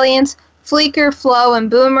 3 aliens Fleeker, Flo, and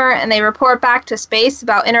Boomer, and they report back to space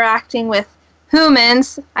about interacting with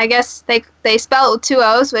humans. I guess they spell it with 2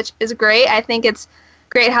 O's, which is great. I think it's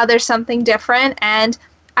great how there's something different, and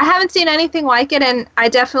I haven't seen anything like it, and I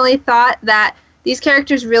definitely thought that these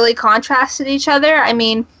characters really contrasted each other. I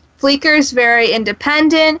mean, Fleeker's very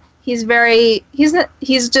independent. He's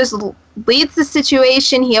just leads the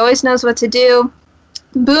situation. He always knows what to do.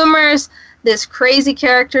 Boomer's this crazy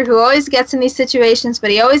character who always gets in these situations, but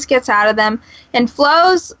he always gets out of them. And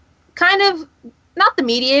Flo's kind of not the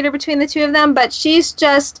mediator between the two of them, but she's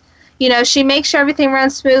just, she makes sure everything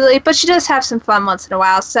runs smoothly, but she does have some fun once in a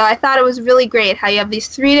while. So I thought it was really great how you have these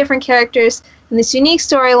 3 different characters and this unique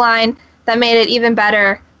storyline that made it even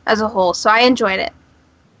better as a whole. So I enjoyed it.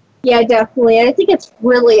 Yeah, definitely. And I think it's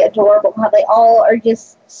really adorable how they all are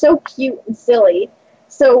just so cute and silly.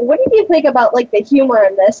 So what did you think about, like, the humor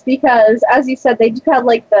in this? Because, as you said, they do have,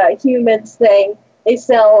 like, the humans thing. They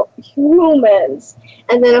sell humans.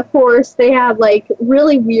 And then, of course, they have, like,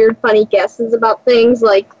 really weird, funny guesses about things.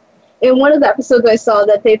 Like, in one of the episodes I saw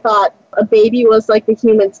that they thought a baby was, like, the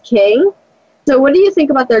human's king. So what do you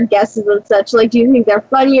think about their guesses and such? Like, do you think they're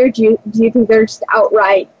funny, or do you think they're just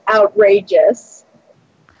outright outrageous?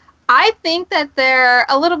 I think that they're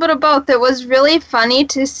a little bit of both. It was really funny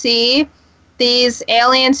to see these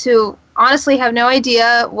aliens who honestly have no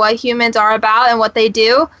idea what humans are about and what they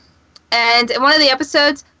do. And in one of the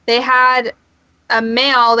episodes, they had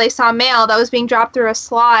they saw mail that was being dropped through a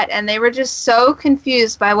slot, and they were just so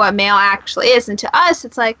confused by what mail actually is. And to us,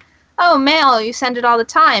 it's like, oh, mail, you send it all the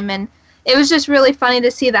time. And it was just really funny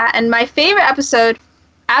to see that. And my favorite episode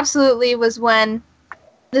absolutely was when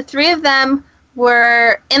the 3 of them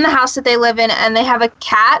were in the house that they live in, and they have a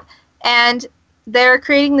cat, and they're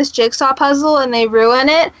creating this jigsaw puzzle, and they ruin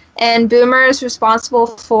it, and Boomer is responsible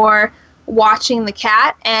for watching the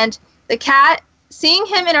cat, and the cat, seeing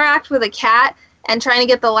him interact with a cat and trying to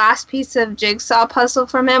get the last piece of jigsaw puzzle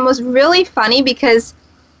from him was really funny, because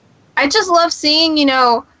I just love seeing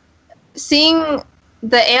the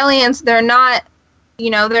aliens. They're not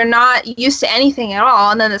used to anything at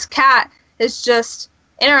all, and then this cat is just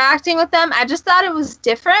interacting with them. I just thought it was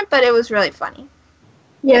different, but it was really funny.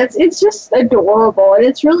 Yeah, it's just adorable, and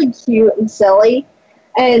it's really cute and silly.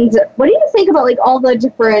 And what do you think about, like, all the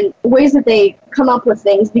different ways that they come up with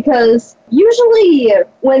things? Because usually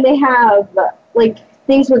when they have, like,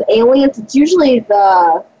 things with aliens, it's usually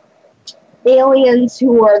the aliens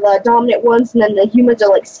who are the dominant ones, and then the humans are,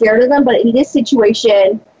 like, scared of them. But in this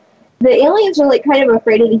situation, the aliens are, like, kind of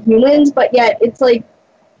afraid of the humans, but yet it's, like,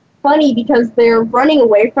 funny because they're running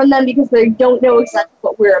away from them because they don't know exactly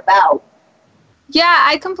what we're about. Yeah,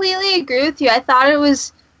 I completely agree with you. I thought it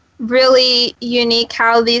was really unique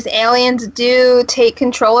how these aliens do take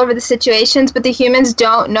control over the situations, but the humans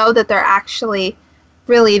don't know that they're actually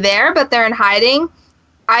really there, but they're in hiding.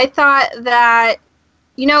 I thought that,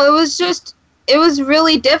 it was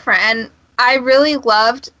really different, and I really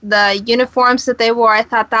loved the uniforms that they wore. I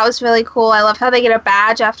thought that was really cool. I love how they get a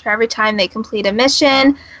badge after every time they complete a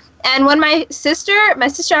mission. And when my sister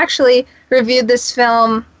actually reviewed this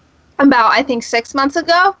film about, I think, 6 months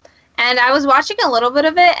ago, and I was watching a little bit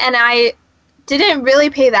of it, and I didn't really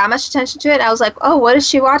pay that much attention to it. I was like, oh, what is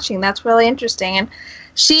she watching? That's really interesting. And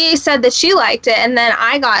she said that she liked it, and then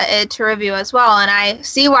I got it to review as well, and I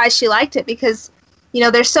see why she liked it, because,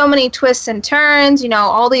 there's so many twists and turns,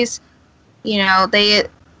 all these,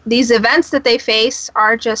 these events that they face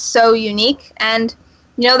are just so unique, and,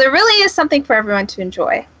 there really is something for everyone to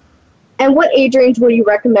enjoy. And what age range would you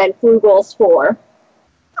recommend Flugels for?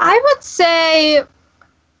 I would say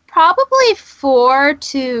probably 4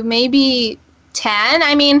 to maybe 10.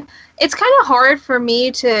 I mean, it's kind of hard for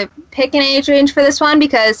me to pick an age range for this one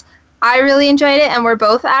because I really enjoyed it and we're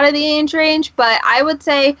both out of the age range, but I would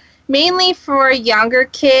say mainly for younger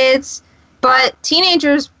kids, but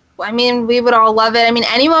teenagers, I mean, we would all love it. I mean,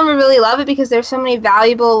 anyone would really love it because there's so many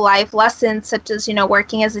valuable life lessons such as,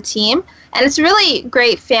 working as a team, and it's a really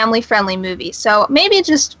great family-friendly movie. So maybe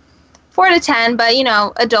just 4 to 10, but,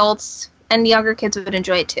 adults and younger kids would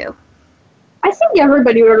enjoy it too. I think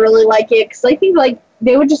everybody would really like it because I think,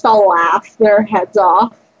 they would just all laugh their heads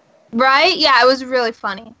off. Right? Yeah, it was really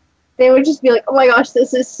funny. They would just be like, oh my gosh,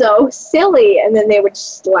 this is so silly, and then they would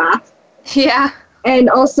just laugh. Yeah. And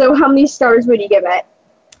also, how many stars would you give it?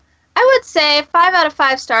 I would say 5 out of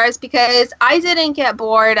 5 stars because I didn't get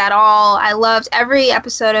bored at all. I loved every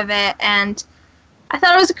episode of it, and I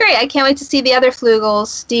thought it was great. I can't wait to see the other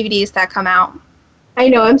Flugels DVDs that come out. I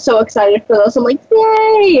know, I'm so excited for those. I'm like,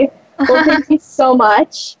 yay! Well, thank you so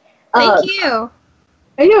much. Thank you.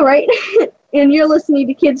 I know, right? And you're listening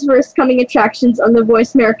to Kids First Coming Attractions on the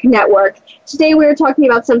Voice America Network. Today we are talking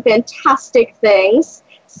about some fantastic things,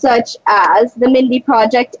 such as the Mindy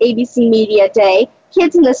Project, ABC Media Day,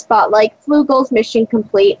 Kids in the Spotlight, Flugels Mission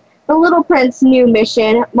Complete, The Little Prince New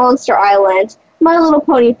Mission, Monster Island, My Little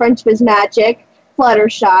Pony Friendship is Magic,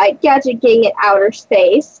 Fluttershy, Gadget Gang in Outer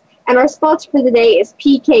Space, and our sponsor for the day is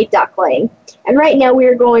PK Duckling. And right now we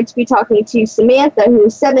are going to be talking to Samantha, who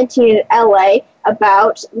is 17 in LA,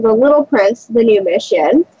 about The Little Prince, the new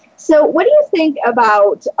mission. So what do you think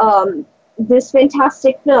about this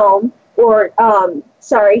fantastic film, or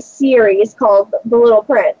series called The Little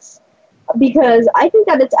Prince? Because I think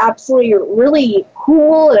that it's absolutely really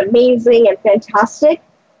cool and amazing and fantastic,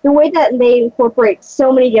 the way that they incorporate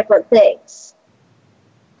so many different things.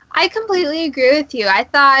 I completely agree with you. I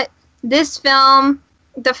thought this film,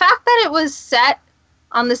 the fact that it was set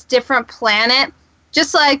on this different planet,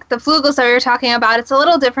 just like the Flugels that we were talking about, it's a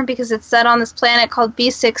little different because it's set on this planet called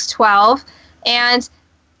B612. And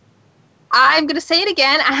I'm going to say it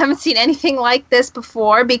again, I haven't seen anything like this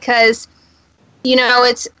before because,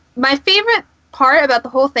 it's my favorite part about the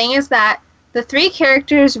whole thing is that the three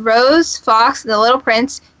characters, Rose, Fox, and the Little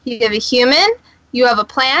Prince, you have a human, you have a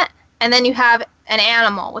plant, and then you have an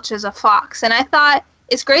animal, which is a fox. And I thought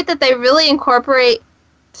it's great that they really incorporate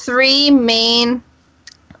three main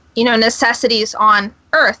necessities on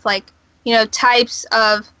Earth, like, types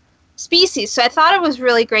of species. So I thought it was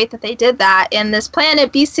really great that they did that. And this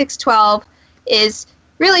planet, B612, is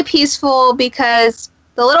really peaceful because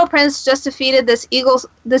the Little Prince just defeated this eagle,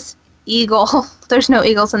 there's no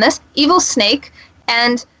eagles in this, evil snake,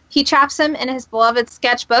 and he traps him in his beloved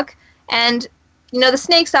sketchbook. And, the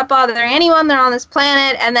snake's not bothering anyone, they're on this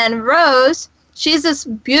planet. And then Rose, she's this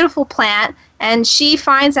beautiful plant, and she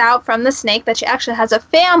finds out from the snake that she actually has a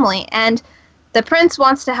family, and the prince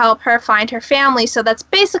wants to help her find her family, so that's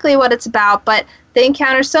basically what it's about. But they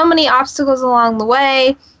encounter so many obstacles along the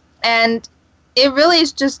way, and it really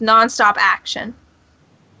is just nonstop action.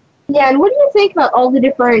 Yeah, and what do you think about all the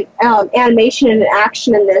different animation and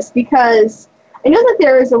action in this? Because I know that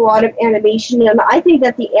there is a lot of animation, and I think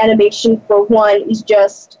that the animation, for one, is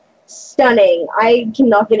just stunning. I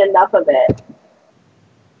cannot get enough of it.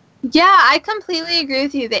 Yeah, I completely agree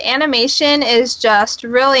with you. The animation is just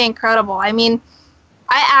really incredible. I mean,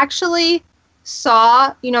 I actually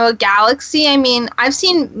saw, a galaxy. I mean, I've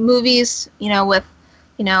seen movies, with,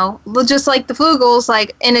 just like the Flugels,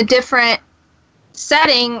 like in a different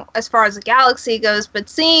setting as far as the galaxy goes, but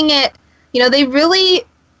seeing it, they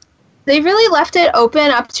really left it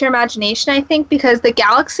open up to your imagination, I think, because the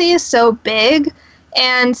galaxy is so big,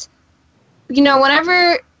 and,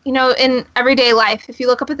 whenever, in everyday life, if you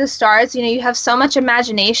look up at the stars, you have so much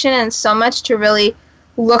imagination and so much to really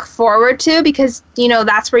look forward to because,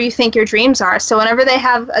 that's where you think your dreams are. So whenever they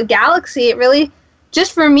have a galaxy, it really,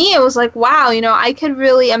 just for me, it was like, wow, I could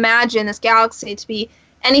really imagine this galaxy to be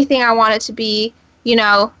anything I want it to be,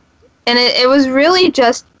 and it was really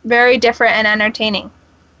just very different and entertaining.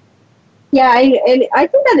 Yeah, and I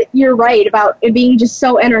think that you're right about it being just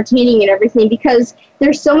so entertaining and everything because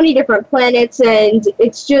there's so many different planets, and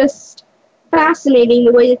it's just fascinating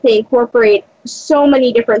the way that they incorporate so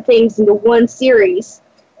many different things into one series.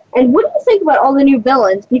 And what do you think about all the new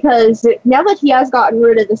villains? Because now that he has gotten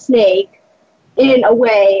rid of the snake, in a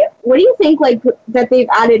way, what do you think, like, that they've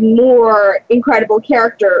added more incredible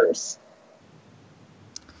characters?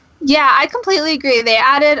 Yeah, I completely agree. They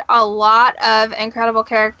added a lot of incredible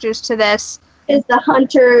characters to this. Is the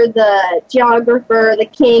hunter, the geographer, the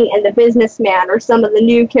king, and the businessman are some of the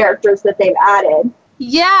new characters that they've added.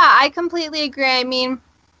 Yeah, I completely agree. I mean,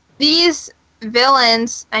 these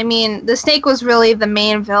villains, the snake was really the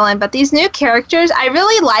main villain, but these new characters, I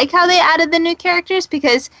really like how they added the new characters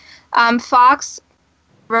because Fox,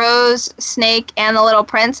 Rose, Snake, and the Little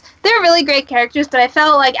Prince, they're really great characters, but I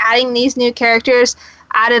felt like adding these new characters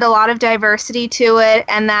added a lot of diversity to it,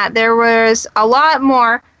 and that there was a lot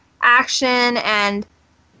more action, and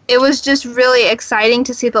it was just really exciting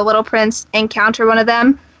to see the Little Prince encounter one of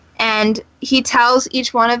them, and he tells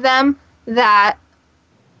each one of them that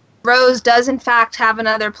Rose does in fact have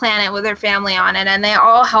another planet with her family on it, and they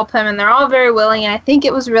all help him, and they're all very willing, and I think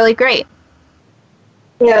it was really great.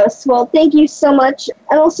 Yes, well, thank you so much.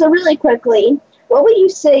 And also, really quickly, what would you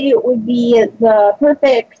say would be the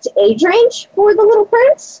perfect age range for the Little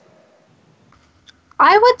Prince?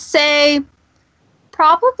 I would say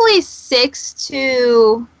probably 6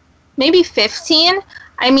 to maybe 15.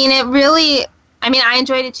 I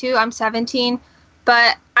enjoyed it too. I'm 17.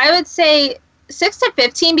 But I would say 6 to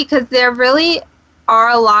 15 because there really are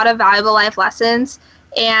a lot of valuable life lessons.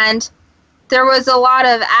 And There was a lot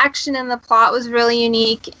of action and the plot was really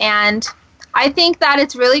unique, and I think that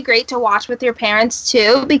it's really great to watch with your parents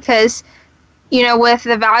too, because, you know, with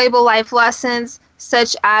the valuable life lessons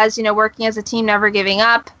such as, you know, working as a team, never giving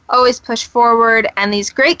up, always push forward, and these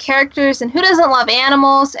great characters, and who doesn't love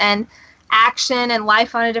animals and action and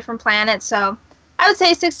life on a different planet? So I would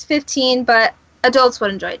say 6 to 15, but adults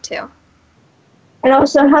would enjoy it too. And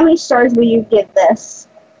also, how many stars will you give this?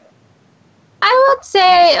 I would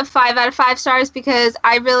say a 5 out of 5 stars, because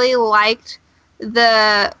I really liked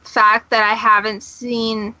the fact that I haven't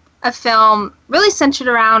seen a film really centered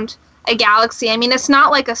around a galaxy. I mean, it's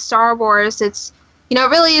not like a Star Wars. It's, you know,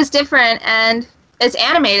 it really is different, and it's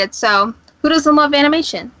animated, so who doesn't love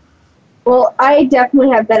animation? Well, I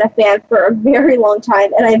definitely have been a fan for a very long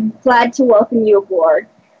time, and I'm glad to welcome you aboard.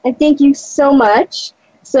 And thank you so much.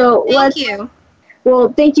 Thank you.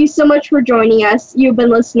 Well, thank you so much for joining us. You've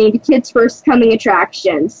been listening to Kids First Coming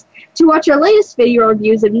Attractions. To watch our latest video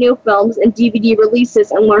reviews of new films and DVD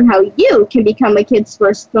releases and learn how you can become a Kids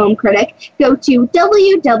First film critic, go to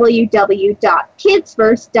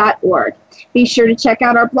www.kidsfirst.org. Be sure to check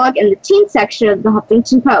out our blog in the teen section of the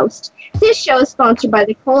Huffington Post. This show is sponsored by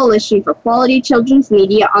the Coalition for Quality Children's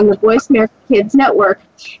Media on the Voice America Kids Network,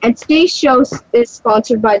 and today's show is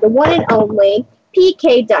sponsored by the one and only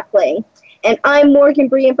PK Duckling. And I'm Morgan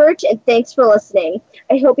Brian Birch, and thanks for listening.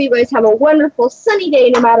 I hope you guys have a wonderful sunny day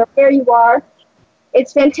no matter where you are.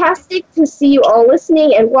 It's fantastic to see you all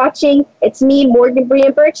listening and watching. It's me, Morgan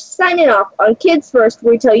Brian Birch, signing off on Kids First,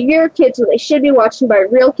 where we tell your kids what they should be watching by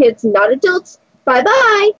real kids, not adults.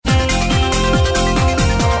 Bye-bye!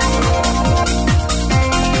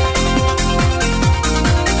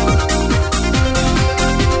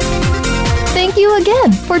 Thank you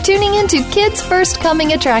again for tuning in to Kids First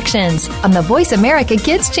Coming Attractions on the Voice America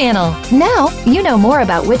Kids channel. Now you know more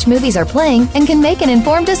about which movies are playing and can make an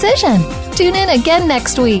informed decision. Tune in again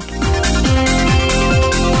next week.